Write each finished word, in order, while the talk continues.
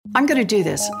I'm going to do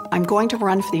this. I'm going to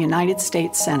run for the United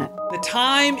States Senate. The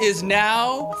time is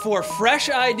now for fresh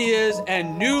ideas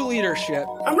and new leadership.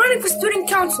 I'm running for student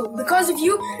council because of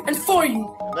you and for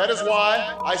you. That is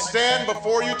why I stand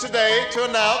before you today to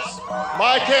announce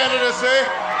my candidacy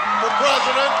for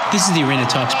president. This is the Arena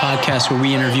Talks podcast, where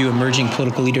we interview emerging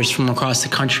political leaders from across the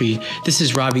country. This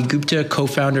is Ravi Gupta,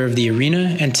 co-founder of the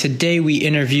Arena, and today we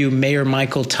interview Mayor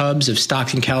Michael Tubbs of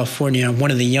Stockton, California,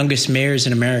 one of the youngest mayors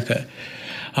in America.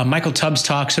 Michael Tubbs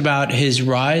talks about his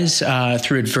rise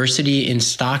through adversity in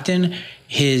Stockton,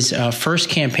 his first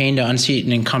campaign to unseat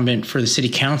an incumbent for the city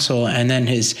council, and then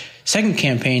his second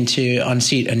campaign to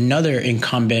unseat another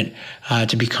incumbent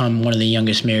to become one of the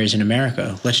youngest mayors in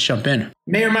America. Let's jump in.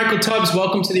 Mayor Michael Tubbs,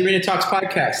 welcome to the Arena Talks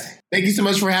podcast. Thank you so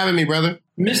much for having me, brother.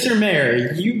 Mr.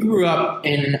 Mayor, you grew up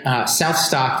in South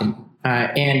Stockton,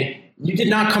 and you did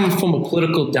not come from a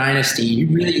political dynasty. You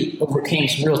really overcame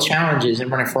some real challenges in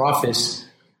running for office.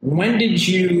 When did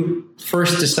you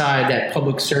first decide that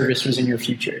public service was in your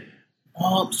future?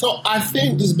 So I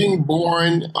think just being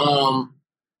born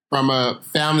from a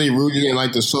family rooted in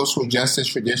like the social justice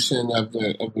tradition of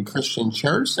the Christian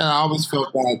church, and I always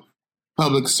felt that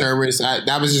public service,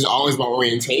 that was just always my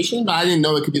orientation, but I didn't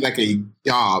know it could be like a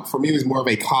job. For me, it was more of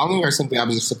a calling or something I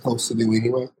was just supposed to do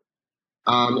anyway.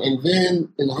 And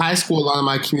then in high school, a lot of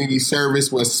my community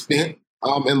service was spent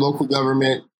in local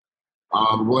government.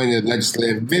 Going to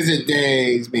legislative visit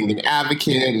days, being an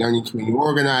advocate, learning community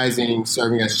organizing,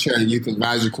 serving as chair of the Youth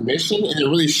Advisory Commission. And it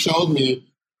really showed me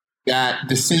that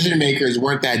decision makers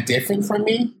weren't that different from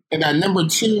me. And that number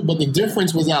two, but the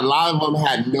difference was that a lot of them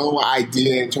had no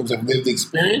idea in terms of lived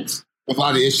experience of a lot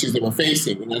of the issues they were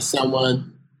facing. And as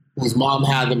someone whose mom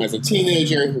had them as a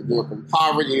teenager, who grew up in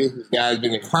poverty, whose dad has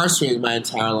been incarcerated my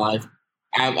entire life,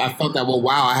 I felt that, well,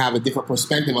 wow, I have a different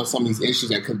perspective on some of these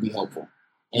issues that could be helpful.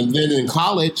 And then in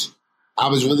college, I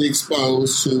was really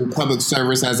exposed to public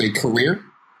service as a career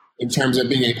in terms of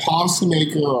being a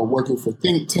policymaker or working for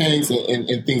think tanks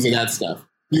and things of that stuff.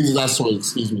 Things of that sort,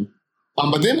 excuse me.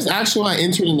 But then it was actually when I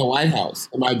entered in the White House,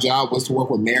 and my job was to work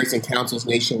with mayors and councils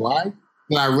nationwide,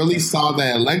 that I really saw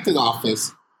that elected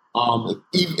office,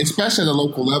 especially at the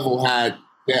local level, had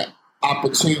the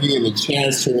opportunity and the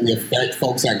chance to really affect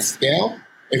folks at scale,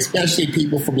 especially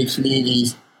people from the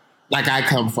communities like I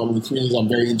come from, the communities I'm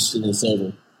very interested in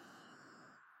serving.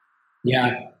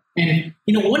 Yeah. And,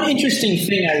 one interesting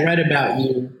thing I read about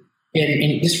you,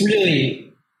 and this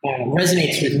really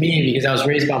resonates with me because I was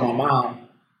raised by my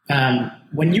mom.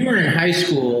 When you were in high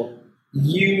school,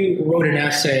 you wrote an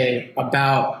essay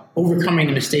about overcoming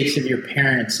the mistakes of your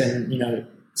parents. And, it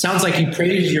sounds like you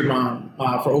praised your mom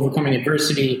for overcoming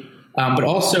adversity, but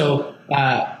also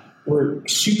were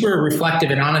super reflective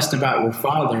and honest about your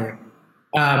father.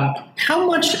 How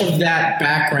much of that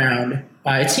background,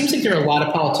 it seems like there are a lot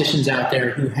of politicians out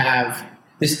there who have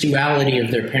this duality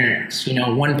of their parents.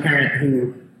 One parent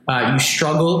who you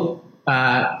struggle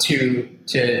to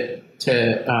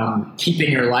keep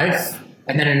in your life,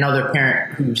 and then another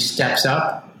parent who steps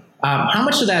up. How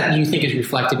much of that do you think is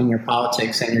reflected in your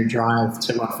politics and your drive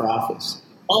to run for office?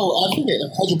 Oh, I think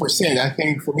 100%. I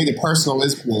think for me, the personal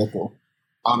is political,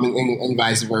 and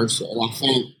vice versa. And I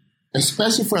think,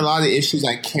 especially for a lot of the issues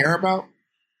I care about,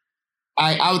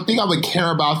 I would think I would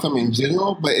care about them in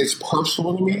general, but it's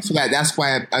personal to me. So that's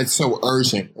why it's so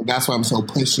urgent. And that's why I'm so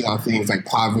pushy on things like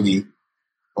poverty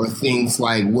or things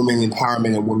like women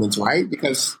empowerment and women's rights.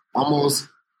 Because almost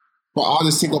for all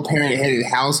the single parent headed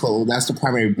household, that's the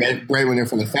primary breadwinner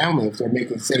for the family. If they're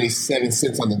making 77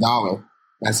 cents on the dollar,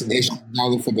 that's an issue not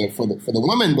only for the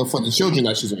woman, but for the children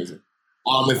that she's raising.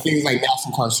 And things like mass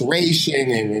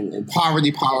incarceration and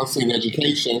poverty policy and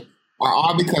education are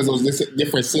all because those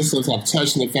different systems have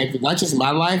touched and affected not just my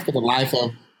life, but the life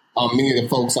of many of the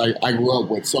folks I grew up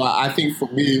with. So I think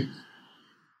for me,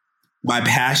 my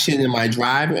passion and my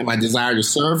drive and my desire to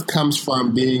serve comes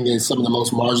from being in some of the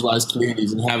most marginalized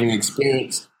communities and having an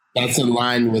experience that's in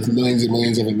line with millions and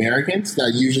millions of Americans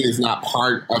that usually is not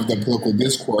part of the political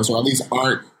discourse, or at least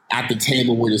aren't at the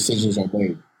table where decisions are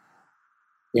made.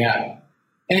 Yeah.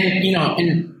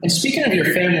 And, and speaking of your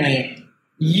family,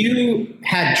 you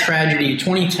had tragedy.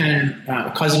 2010,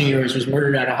 a cousin of yours was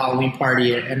murdered at a Halloween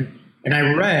party. And I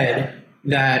read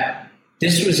that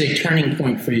this was a turning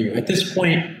point for you. At this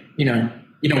point,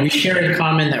 we share in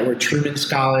common that we're Truman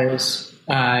Scholars.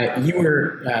 You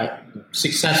were a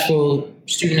successful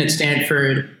student at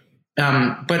Stanford.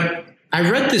 But I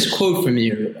read this quote from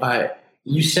you.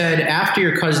 You said, after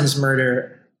your cousin's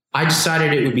murder, I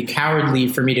decided it would be cowardly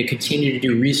for me to continue to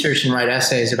do research and write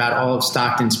essays about all of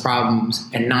Stockton's problems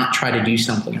and not try to do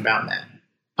something about that.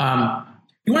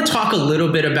 You want to talk a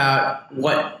little bit about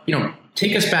what,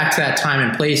 take us back to that time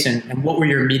and place, and what were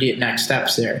your immediate next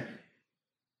steps there?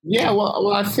 Yeah,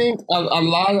 well, I think a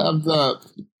lot of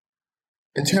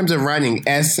in terms of writing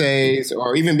essays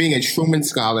or even being a Truman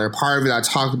Scholar, part of it I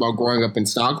talked about growing up in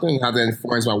Stockton and how that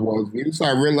informs my worldview. So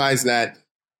I realized that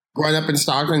growing up in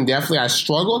Stockton, definitely I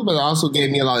struggled, but it also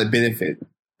gave me a lot of benefit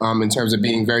in terms of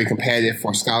being very competitive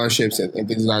for scholarships and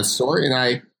things of that sort. And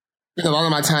I spent a lot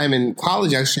of my time in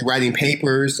college actually writing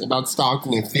papers about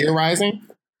Stockton and theorizing,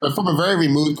 but from a very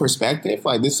removed perspective,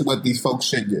 like this is what these folks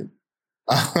should do,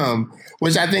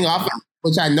 which I think often,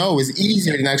 which I know is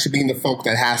easier than actually being the folk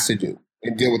that has to do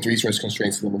and deal with resource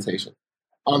constraints and limitations.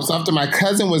 So after my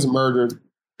cousin was murdered,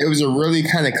 it was a really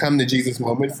kind of come to Jesus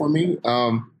moment for me.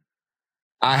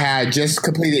 I had just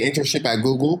completed an internship at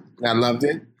Google, and I loved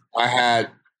it.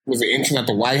 Was an intern at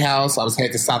the White House. I was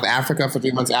headed to South Africa for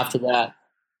 3 months after that.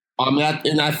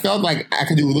 And I felt like I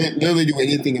could literally do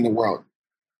anything in the world.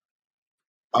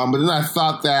 But then I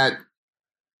thought that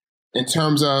in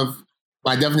terms of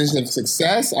my definition of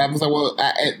success, I was like, well,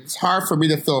 it's hard for me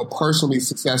to feel personally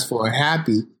successful and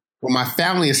happy when my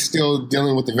family is still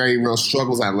dealing with the very real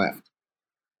struggles I left.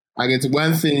 Like, it's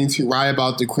one thing to write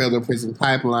about the Cradle Prison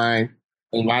Pipeline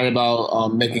and write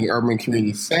about making urban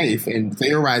communities safe and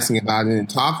theorizing about it and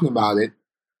talking about it,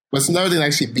 but it's another thing to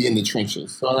actually be in the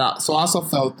trenches. So I also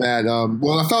felt that,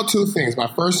 I felt two things.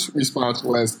 My first response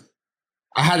was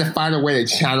I had to find a way to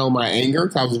channel my anger,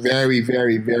 because I was very,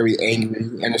 very, very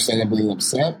angry, understandably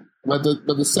upset. But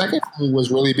the second thing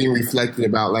was really being reflected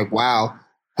about, like, wow,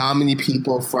 how many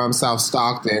people from South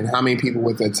Stockton, how many people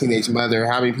with a teenage mother,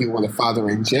 how many people with a father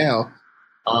in jail,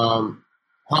 how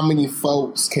many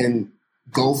folks can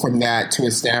go from that to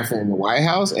a Stanford in the White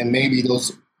House, and maybe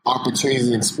those opportunities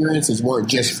and experiences weren't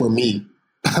just for me,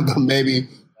 but maybe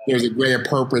there's a greater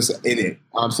purpose in it.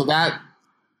 So that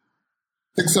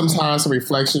took some time, some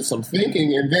reflection, some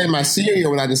thinking. And then my senior year,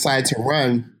 when I decided to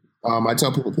run, I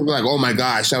tell people were like, oh my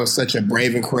gosh, that was such a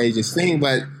brave and courageous thing.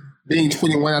 But being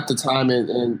 21 at the time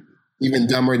and even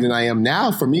dumber than I am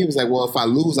now, for me, it was like, well, if I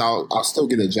lose, I'll still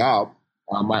get a job.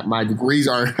 My degrees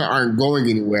aren't going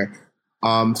anywhere.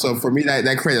 So for me,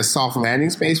 that created a soft landing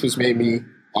space, which made me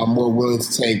more willing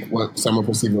to take what some would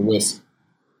perceive as a risk.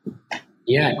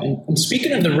 Yeah, and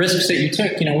speaking of the risks that you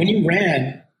took, when you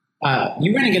ran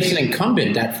against an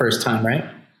incumbent that first time, right?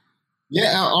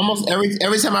 Yeah, almost every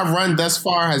time I've run thus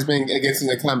far has been against an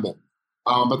incumbent.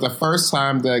 But the first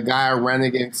time, the guy I ran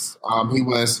against, he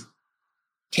was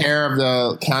chair of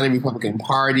the county Republican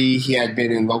Party. He had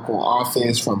been in local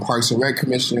office from Parks and Rec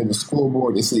Commissioner, the school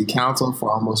board, the city council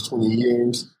for almost 20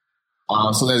 years.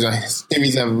 So there's a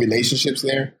series of relationships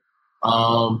there.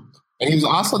 And he was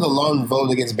also the lone vote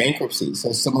against bankruptcy.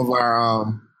 So some of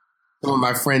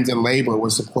my friends in labor were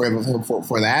supportive of him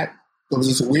for that. So it was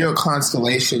this weird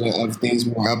constellation of things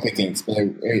we were up against, but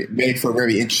it made for a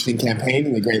very interesting campaign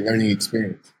and a great learning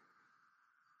experience.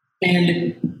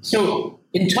 And so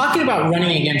in talking about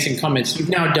running against incumbents, you've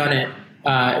now done it.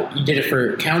 You did it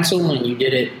for council and you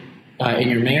did it in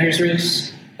your mayor's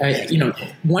race.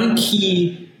 One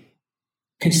key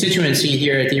constituency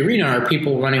here at the arena are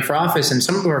people running for office, and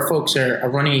some of our folks are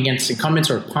running against incumbents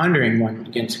or pondering one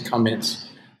against incumbents.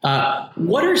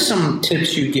 What are some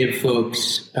tips you give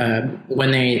folks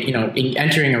when they, in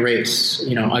entering a race,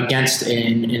 against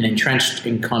an entrenched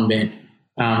incumbent?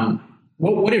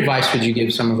 What advice would you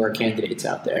give some of our candidates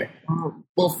out there?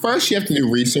 Well, first you have to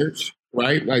do research,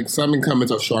 right? Like, some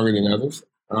incumbents are stronger than others.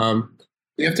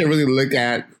 You have to really look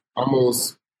at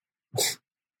almost,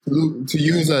 to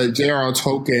use a J.R.R.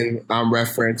 Tolkien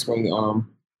reference, when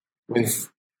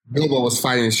Bilbo was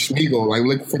fighting Smeagol, like,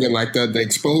 look for the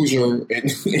exposure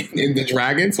in the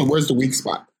dragon. So where's the weak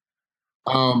spot?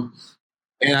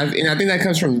 And I think that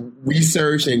comes from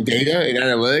research and data and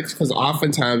analytics, because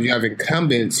oftentimes you have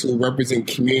incumbents who represent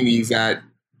communities that,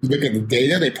 you look at the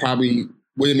data, they probably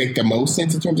wouldn't make the most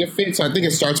sense in terms of fit. So I think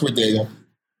it starts with data.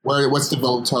 What's the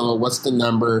vote total? What's the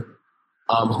number?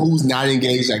 Who's not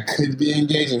engaged that could be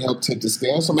engaged, and help tip the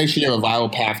scale. So make sure you have a viable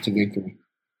path to victory.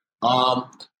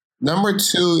 Number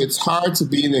two, it's hard to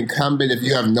be an incumbent if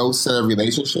you have no set of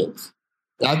relationships.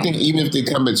 I think even if the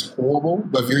incumbent's horrible,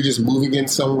 but if you're just moving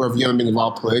against somewhere, if you haven't been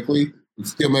involved politically, it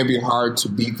still may be hard to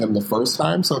beat them the first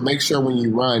time. So make sure when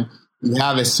you run, you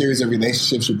have a series of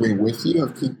relationships you bring with you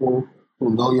of people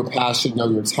who know your passion, know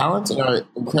your talents, and are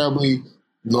incredibly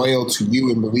loyal to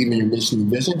you and believe in your mission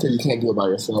and vision, because you can't do it by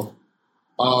yourself.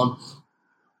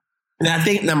 And I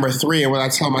think number three, and what I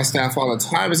tell my staff all the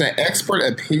time, is that expert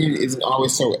opinion isn't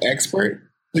always so expert.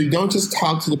 So you don't just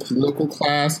talk to the political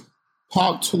class.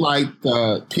 Talk to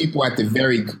the people at the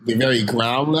very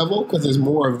ground level, because there's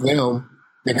more of them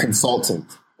than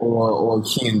consultants. or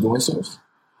key endorsers.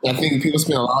 And I think people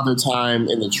spend a lot of their time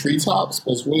in the treetops,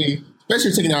 but it's really,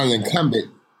 especially taking out an incumbent,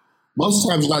 most of the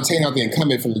time you're not taking out the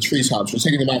incumbent from the treetops. You're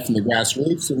taking them out from the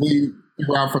grassroots and really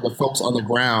figure out from the folks on the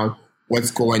ground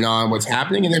what's going on, what's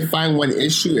happening, and then find one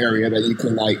issue area that you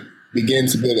can begin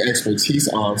to build expertise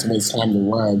on. So when it's time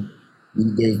to run,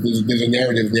 there's a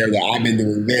narrative there that I've been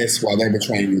doing this while they've been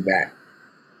trying to do that.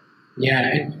 Yeah.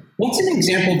 And what's an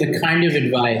example of the kind of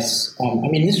advice?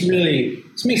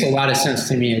 This makes a lot of sense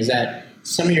to me, is that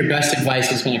some of your best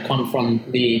advice is going to come from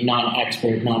the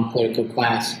non-expert, non-political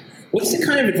class. What's the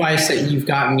kind of advice that you've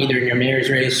gotten either in your mayor's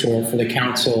race or for the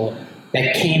council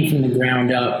that came from the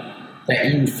ground up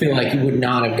that you feel like you would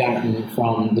not have gotten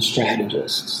from the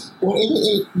strategists? Well,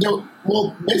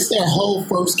 it's their whole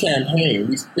first campaign.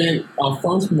 We spent our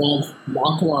first month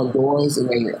knocking on doors in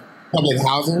a public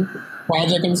housing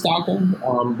project in Stockton.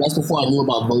 That's before I knew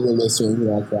about voter lists or anything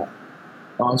like that.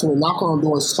 So we're knocking on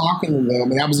doors, talking to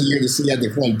them, and that was a year the city had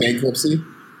declared bankruptcy.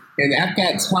 And at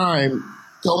that time,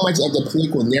 so much of the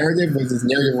political narrative was this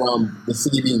narrative around the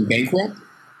city being bankrupt.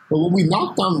 But when we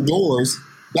knocked on doors,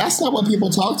 that's not what people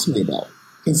talked to me about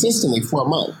consistently for a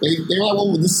month. They were like,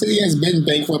 well, the city has been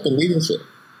bankrupt in leadership.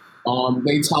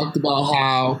 They talked about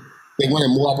how they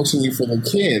wanted more opportunity for their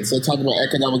kids. They talked about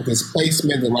economic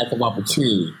displacement and lack of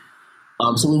opportunity.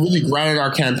 So we really grounded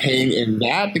our campaign in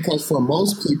that, because for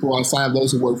most people outside of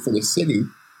those who work for the city,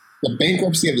 the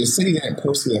bankruptcy of the city didn't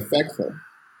personally affect them,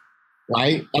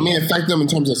 right? I mean, it affected them in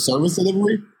terms of service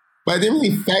delivery, but it didn't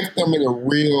really affect them in a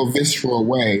real visceral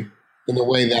way, in a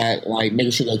way that making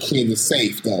sure their kid is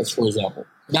safe does, for example.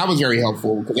 That was very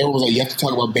helpful, because everyone was like, you have to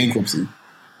talk about bankruptcy. I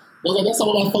was like, that's not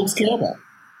what my folks care about.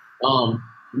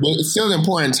 But it's still an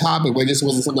important topic, but it just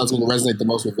wasn't something that's going to resonate the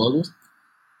most with voters.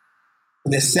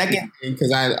 The second thing,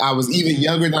 because I was even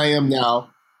younger than I am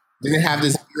now, didn't have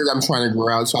this beard I'm trying to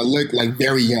grow out, so I looked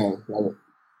very young,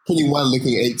 21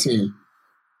 looking 18.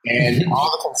 And all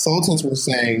the consultants were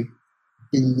saying,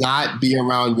 do not be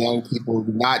around young people,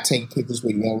 do not take pictures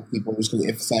with young people, which can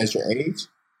emphasize your age.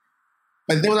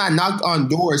 But then when I knocked on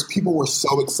doors, people were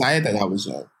so excited that I was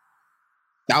young.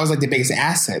 That was the biggest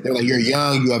asset. They're like, you're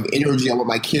young, you have energy, I want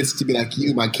my kids to be like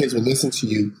you, my kids would listen to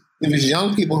you. It was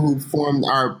young people who formed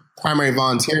our primary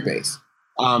volunteer base.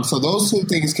 So those two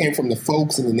things came from the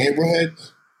folks in the neighborhood.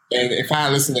 And if I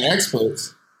had listened to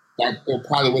experts, that it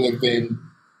probably would have been,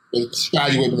 the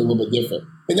strategy would have been a little bit different.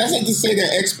 And that's not to say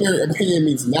that expert opinion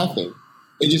means nothing.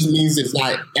 It just means it's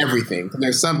not everything.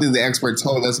 There's something the expert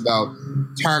told us about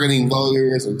targeting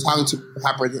voters and talking to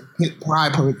high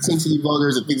propensity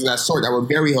voters and things of that sort that were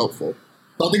very helpful.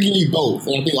 So I think you need both.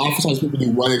 And I think oftentimes people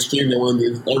do one extreme, they want to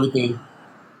do everything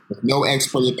with no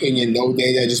expert opinion, no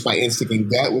data, just by instinct and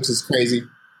gut, which is crazy.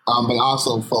 But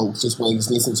also folks just want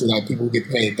to listen to people who get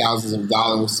paid thousands of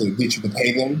dollars to get you to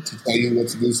pay them, to tell you what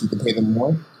to do so you can pay them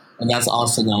more. And that's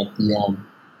also not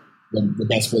the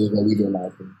best way to go either, in my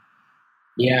opinion.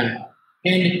 Yeah.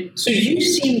 And so you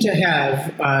seem to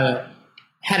have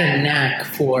had a knack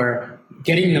for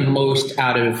getting the most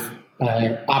out of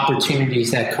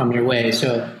opportunities that come your way.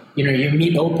 So, you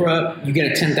meet Oprah, you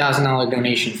get a $10,000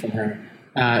 donation from her.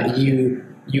 You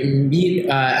meet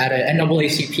at an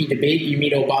NAACP debate, you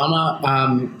meet Obama,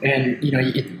 and,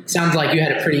 it sounds like you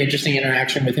had a pretty interesting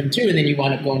interaction with him too, and then you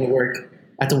wound up going to work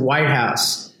at the White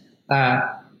House.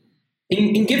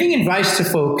 In giving advice to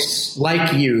folks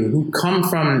like you who come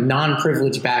from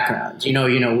non-privileged backgrounds,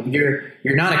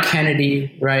 you're not a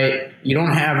Kennedy, right? You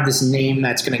don't have this name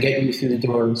that's going to get you through the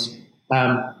doors.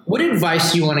 What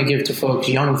advice do you want to give to folks,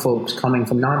 young folks coming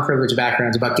from non-privileged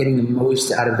backgrounds, about getting the most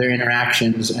out of their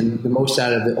interactions and the most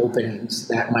out of the openings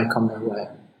that might come their way?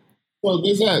 Well,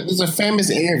 there's a famous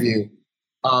interview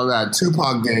that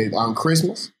Tupac did on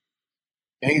Christmas.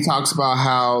 And he talks about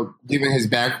how, given his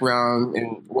background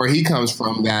and where he comes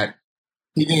from, that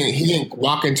he didn't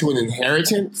walk into an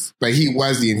inheritance, but he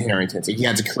was the inheritance. And he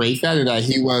had to create that, and that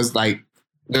he was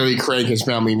literally creating his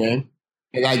family name.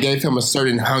 And that gave him a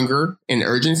certain hunger and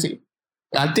urgency.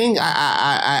 I think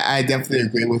I definitely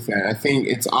agree with that. I think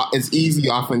it's easy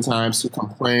oftentimes to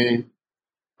complain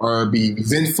or be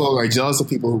resentful or jealous of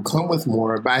people who come with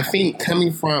more. But I think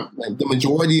coming from the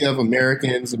majority of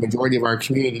Americans, the majority of our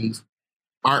communities,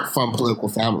 aren't from political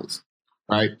families,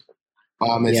 right?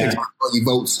 It takes 40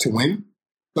 votes to win.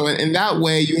 So in that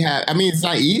way, you have, it's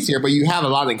not easier, but you have a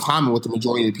lot in common with the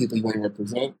majority of the people you want to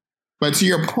represent. But to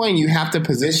your point, you have to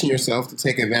position yourself to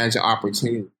take advantage of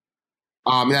opportunity.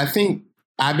 And I think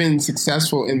I've been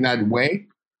successful in that way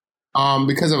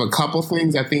because of a couple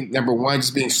things. I think, number one,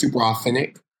 just being super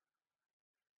authentic.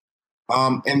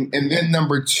 And then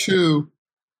number two,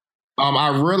 I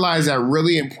realized that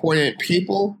really important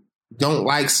people don't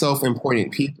like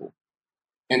self-important people.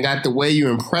 And that the way you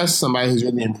impress somebody who's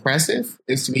really impressive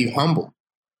is to be humble.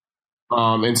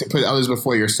 And to put others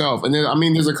before yourself. And then,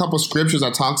 there's a couple scriptures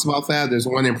that talks about that. There's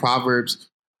one in Proverbs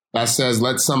that says,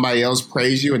 let somebody else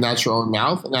praise you and not your own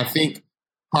mouth. And I think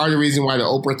part of the reason why the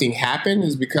Oprah thing happened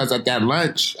is because at that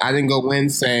lunch, I didn't go in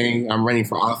saying, I'm running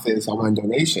for office, I want a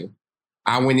donation.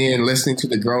 I went in listening to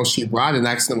the girls she brought and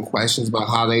asking them questions about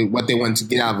what they wanted to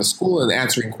get out of a school and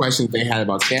answering questions they had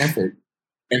about Stanford.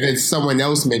 And then someone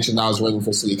else mentioned I was running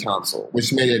for city council,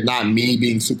 which made it not me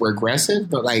being super aggressive,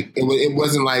 but it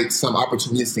wasn't like some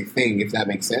opportunistic thing, if that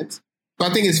makes sense. So I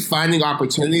think it's finding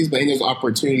opportunities, but in those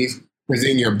opportunities,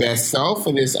 presenting your best self,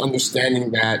 and it's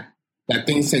understanding that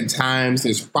things take time,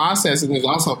 there's process, and there's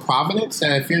also providence.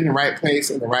 And if you're in the right place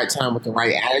in the right time with the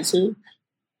right attitude,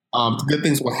 good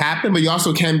things will happen, but you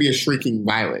also can be a shrieking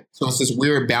violet. So it's this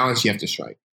weird balance you have to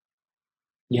strike.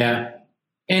 Yeah.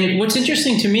 And what's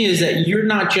interesting to me is that you're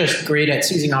not just great at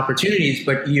seizing opportunities,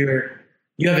 but you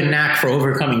have a knack for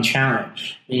overcoming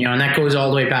challenge. And that goes all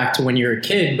the way back to when you were a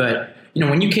kid. But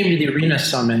when you came to the Arena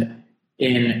Summit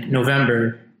in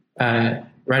November,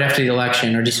 right after the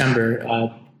election, or December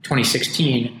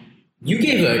 2016, you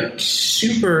gave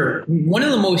one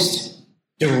of the most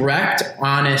direct,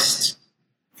 honest,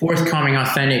 forthcoming,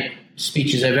 authentic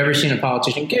speeches I've ever seen a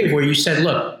politician give, where you said,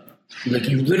 look,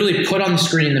 you literally put on the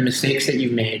screen the mistakes that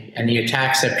you've made and the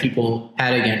attacks that people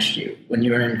had against you when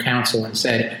you were in council, and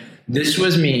said, this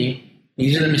was me,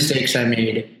 these are the mistakes I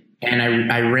made, and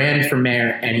I ran for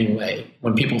mayor anyway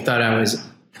when people thought I was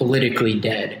politically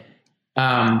dead.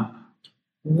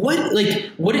 What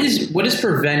is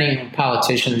preventing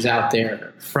politicians out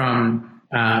there from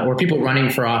or people running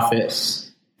for office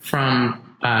from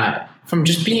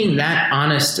just being that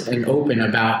honest and open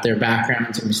about their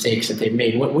backgrounds and mistakes that they've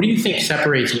made? What do you think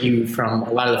separates you from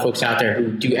a lot of the folks out there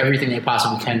who do everything they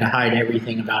possibly can to hide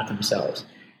everything about themselves?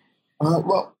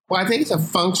 Well, I think it's a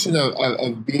function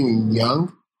of being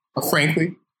young,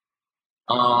 frankly.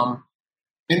 And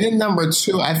then number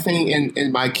two, I think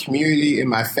in my community, in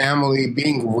my family,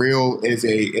 being real is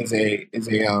a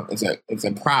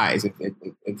prize.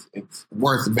 It's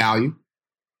worth value.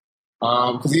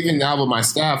 Because even now with my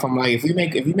staff, I'm like, if you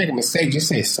make a mistake, just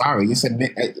say sorry. Just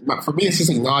admit. For me, it's just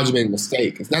acknowledgement of a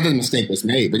mistake. It's not that the mistake was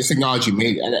made, but just acknowledge you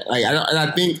made it. And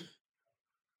I think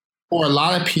for a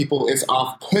lot of people, it's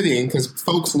off-putting because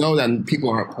folks know that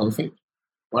people aren't perfect,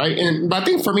 right? But I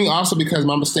think for me also, because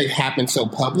my mistake happened so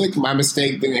public, my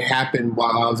mistake didn't happen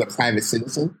while I was a private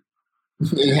citizen.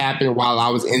 It happened while I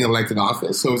was in elected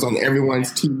office. So it was on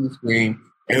everyone's TV screen,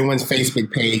 everyone's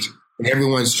Facebook page, and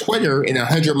everyone's Twitter in a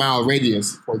 100-mile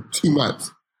radius for 2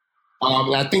 months.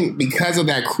 And I think because of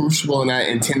that crucible and that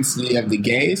intensity of the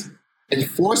gaze, it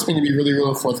forced me to be really,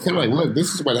 really forthcoming. Like, look,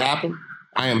 this is what happened.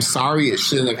 I am sorry. It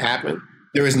shouldn't have happened.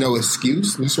 There is no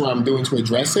excuse. This is what I'm doing to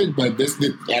address it. But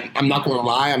I'm not going to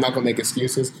lie. I'm not going to make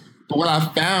excuses. But what I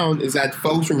found is that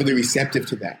folks were really receptive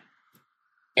to that.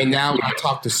 And now when I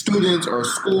talk to students or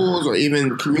schools or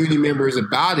even community members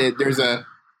about it, there's a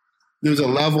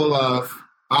level of,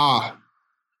 I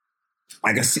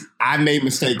made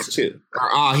mistakes too.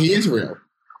 Or, he is real.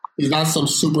 He's not some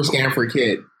super Stanford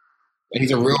kid. And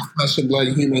he's a real flesh and blood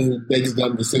human who makes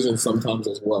dumb decisions sometimes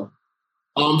as well.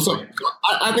 So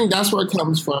I think that's where it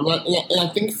comes from. And I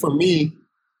think for me,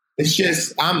 it's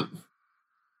just,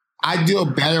 I deal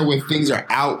better when things are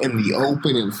out in the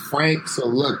open and frank. So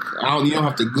look, you don't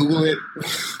have to Google it.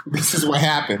 This is what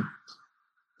happened.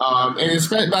 But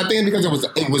I think because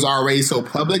it was already so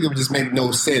public, it just made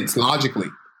no sense logically.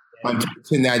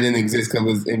 Pretend that didn't exist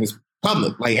because it was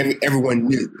public. Like everyone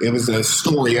knew. It was a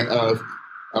story of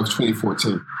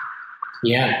 2014.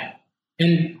 Yeah.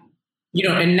 And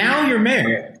now you're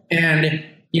mayor, and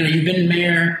you've been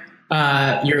mayor.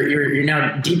 You're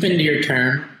now deep into your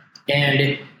term,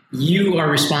 and you are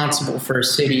responsible for a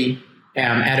city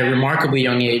at a remarkably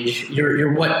young age.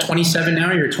 You're what, 27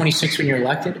 now? You were 26 when you were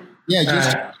elected. Yeah,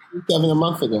 just 7 a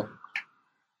month ago.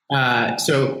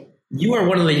 So you are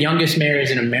one of the youngest mayors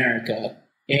in America,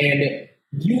 and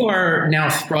you are now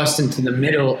thrust into the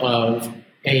middle of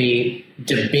a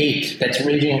debate that's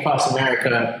raging across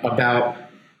America about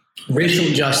racial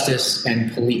justice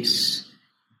and police.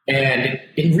 And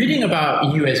in reading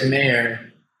about you as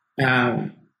mayor,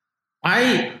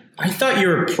 I thought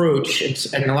your approach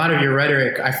and a lot of your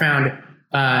rhetoric I found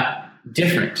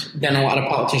different than a lot of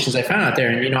politicians I found out there.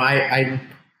 And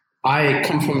I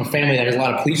come from a family that has a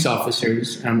lot of police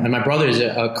officers, and my brother is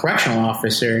a correctional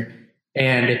officer.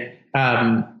 And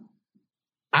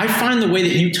I find the way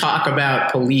that you talk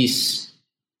about police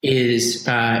is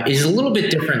a little bit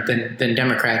different than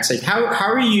Democrats. Like, how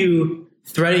are you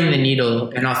threading the needle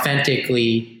and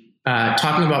authentically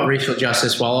talking about racial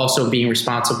justice while also being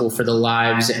responsible for the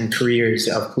lives and careers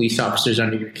of police officers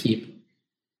under your keep?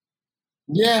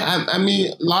 Yeah, I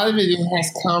mean, a lot of it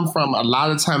has come from a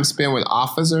lot of time spent with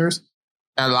officers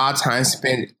and a lot of time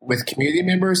spent with community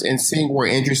members and seeing where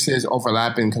interests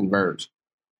overlap and converge.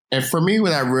 And for me,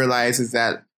 what I realized is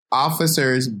that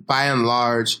officers, by and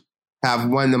large, have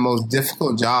one of the most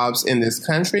difficult jobs in this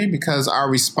country because our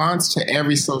response to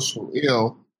every social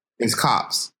ill is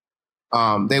cops.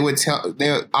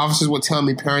 Officers would tell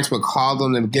me parents would call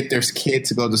them to get their kid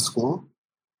to go to school.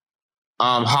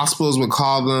 Hospitals would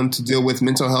call them to deal with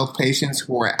mental health patients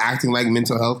who are acting like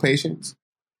mental health patients,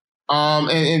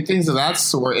 and things of that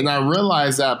sort. And I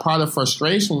realized that part of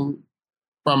frustration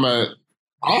from an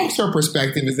officer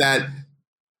perspective is that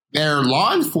they're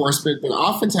law enforcement, but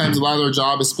oftentimes a lot of their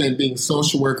job is spent being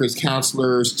social workers,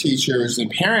 counselors, teachers,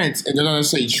 and parents, and they're not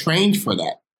necessarily trained for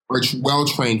that or well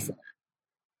trained for that.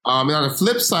 And on the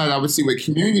flip side, I would see with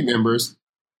community members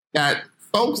that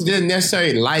folks didn't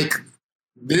dislike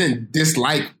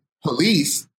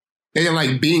police. They didn't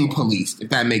like being policed, if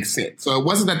that makes sense. So it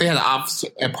wasn't that they had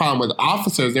a problem with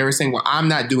officers. They were saying, well, I'm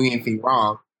not doing anything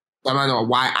wrong. So I don't know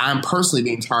why I'm personally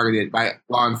being targeted by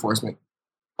law enforcement.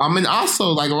 And also,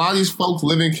 like, a lot of these folks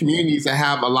live in communities that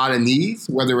have a lot of needs,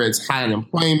 whether it's high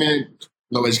unemployment,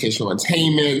 low educational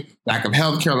attainment, lack of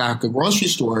healthcare, lack of grocery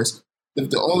stores. If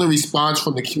the only response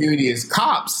from the community is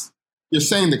cops, you're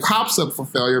setting the cops up for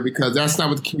failure because that's not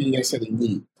what the community necessarily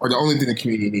needs, or the only thing the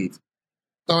community needs.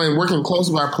 So in working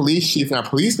closely with our police chief and our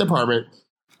police department,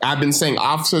 I've been saying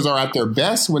officers are at their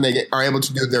best when they are able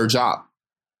to do their job.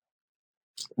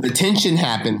 The tension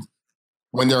happens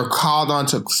when they're called on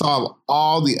to solve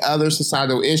all the other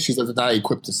societal issues that they're not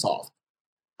equipped to solve.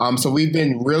 So we've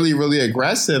been really, really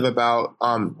aggressive about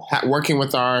working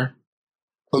with our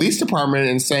police department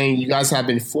and saying you guys have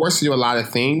been forced to do a lot of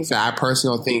things that I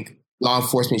personally don't think law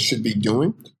enforcement should be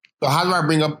doing. So how do I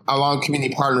bring up along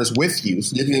community partners with you?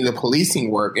 So you can do the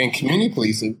policing work and community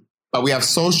policing, but we have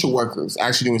social workers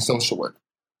actually doing social work.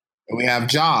 And we have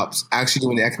jobs actually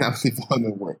doing the economic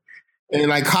development work. And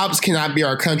like cops cannot be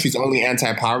our country's only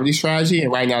anti-poverty strategy.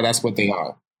 And right now that's what they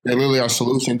are. They're literally our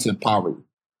solution to poverty.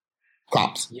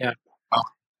 Cops. Yeah.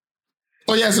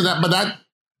 So yeah, so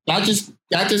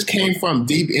that just came from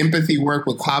deep empathy work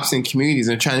with cops and communities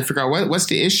and trying to figure out what's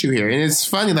the issue here. And it's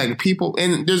funny, like people,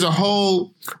 and there's a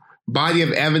whole body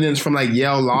of evidence from like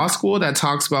Yale Law School that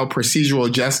talks about procedural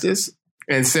justice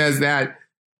and says that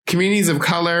communities of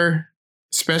color,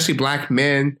 especially Black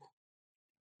men,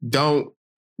 don't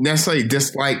necessarily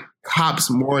dislike cops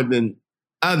more than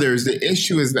others. The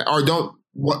issue is that, or don't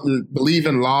believe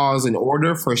in laws and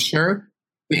order for sure.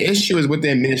 The issue is with the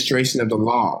administration of the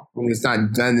law when it's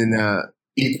not done in a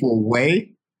equal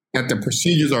way, that the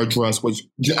procedures are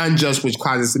unjust, which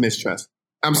causes mistrust.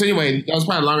 So anyway, that was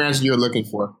probably a longer answer you were looking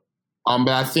for. But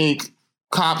I think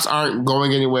cops aren't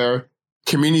going anywhere.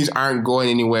 Communities aren't going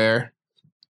anywhere.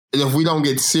 And if we don't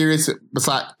get serious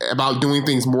about doing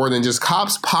things more than just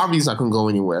cops, poverty is not going to go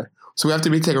anywhere. So we have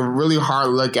to take a really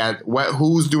hard look at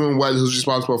who's doing what, who's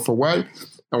responsible for what,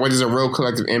 and what does a real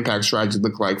collective impact strategy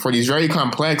look like for these very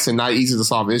complex and not easy to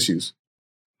solve issues.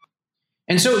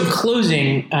 And so in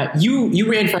closing,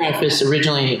 you ran for office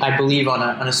originally, I believe,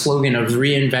 on a slogan of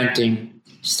reinventing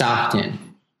Stockton.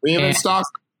 Reinvent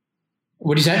Stockton.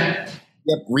 What do you say?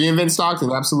 Yep, reinvent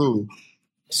Stockton, absolutely.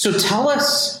 So tell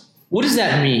us, what does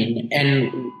that mean?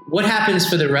 And what happens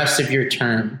for the rest of your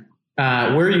term?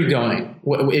 Where are you going?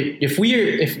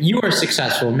 If you are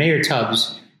successful, Mayor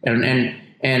Tubbs, and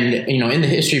you know, in the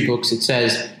history books it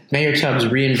says Mayor Tubbs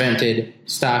reinvented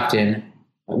Stockton.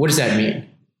 What does that mean?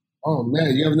 Oh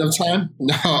man, you have enough time?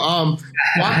 No.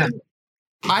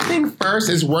 I think first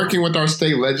is working with our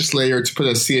state legislature to put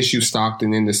a CSU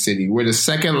Stockton in the city. We're the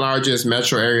second largest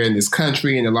metro area in this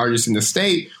country and the largest in the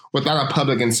state without a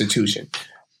public institution.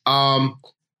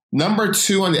 Number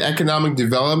two, on the economic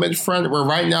development front, we're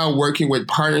right now working with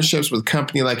partnerships with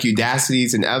companies like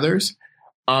Udacities and others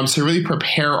to really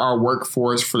prepare our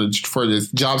workforce for the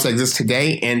jobs that exist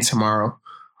today and tomorrow.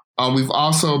 We've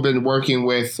also been working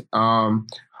with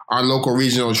our local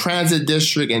regional transit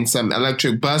district and some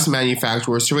electric bus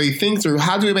manufacturers to really think through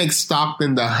how do we make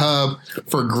Stockton the hub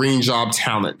for green job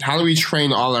talent? How do we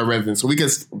train all our residents? So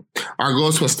our goal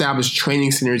is to establish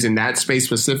training centers in that space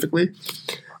specifically.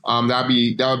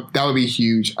 That would be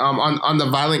huge. On the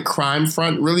violent crime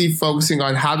front, really focusing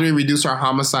on how do we reduce our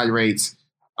homicide rates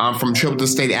from triple the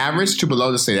state average to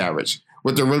below the state average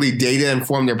with a really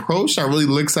data-informed approach that really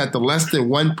looks at the less than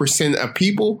 1% of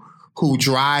people who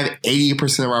drive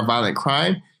 80% of our violent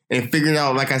crime and figuring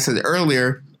out, like I said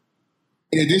earlier,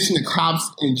 in addition to cops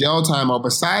and jail time, or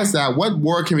besides that, what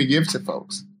more can we give to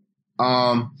folks?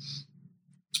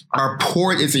 Our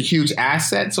port is a huge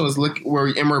asset, so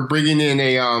we're bringing in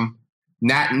a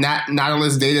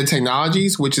Nautilus Data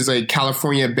Technologies, which is a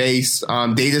California-based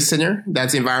data center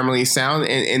that's environmentally sound,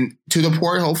 and to the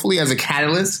port, hopefully, as a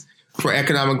catalyst for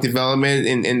economic development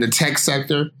in the tech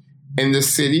sector in the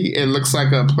city. It looks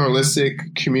like a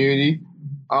pluralistic community.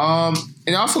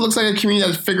 It also looks like a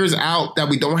community that figures out that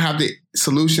we don't have the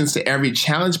solutions to every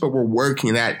challenge, but we're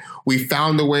working, that we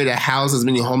found a way to house as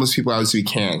many homeless people as we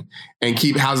can and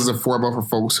keep houses affordable for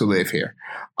folks who live here.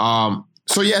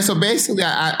 So basically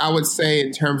I would say,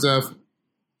 in terms of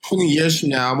 20 years from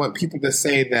now, I want people to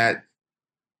say that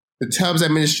the Tubbs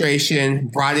administration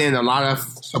brought in a lot of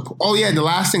support. Oh yeah, the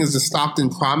last thing is the Stockton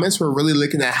Promise. We're really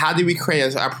looking at how do we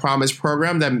create a promise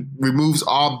program that removes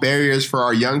all barriers for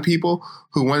our young people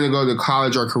who want to go to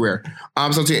college or career.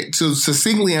 So to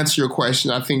succinctly answer your question,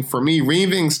 I think for me,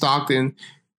 reinventing Stockton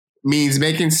means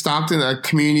making Stockton a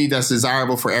community that's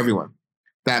desirable for everyone,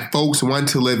 that folks want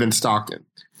to live in Stockton,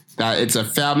 that it's a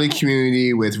family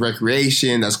community with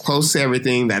recreation, that's close to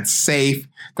everything, that's safe,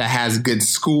 that has good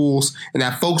schools, and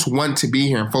that folks want to be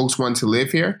here and folks want to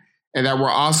live here, and that we're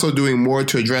also doing more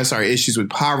to address our issues with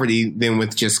poverty than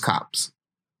with just cops.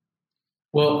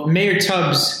 Well, Mayor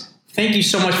Tubbs, thank you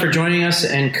so much for joining us,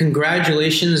 and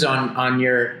congratulations on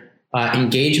your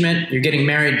engagement. You're getting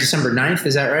married December 9th,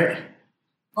 is that right?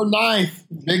 Oh, 9th.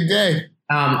 Big day.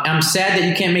 I'm sad that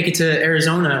you can't make it to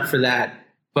Arizona for that,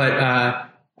 but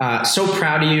so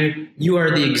proud of you. You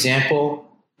are the example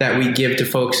that we give to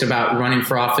folks about running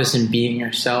for office and being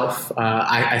yourself.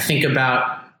 I think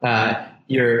about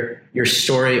your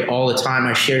story all the time.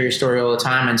 I share your story all the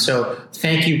time. And so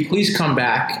thank you. Please come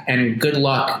back, and good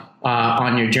luck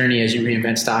on your journey as you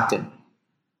reinvent Stockton.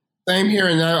 Same here.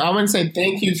 And I want to say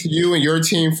thank you to you and your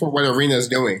team for what Arena is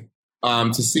doing.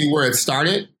 To see where it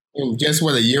started, and just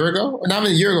a year ago, or not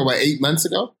even a year ago, but 8 months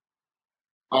ago.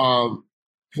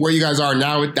 Where you guys are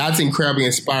now, that's incredibly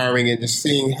inspiring, and just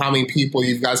seeing how many people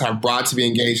you guys have brought to be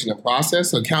engaged in the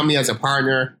process. So count me as a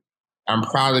partner. I'm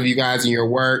proud of you guys and your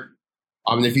work.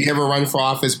 If you ever run for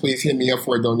office, please hit me up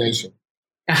for a donation.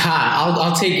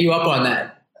 I'll take you up on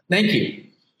that. Thank you.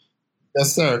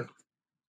 Yes, sir.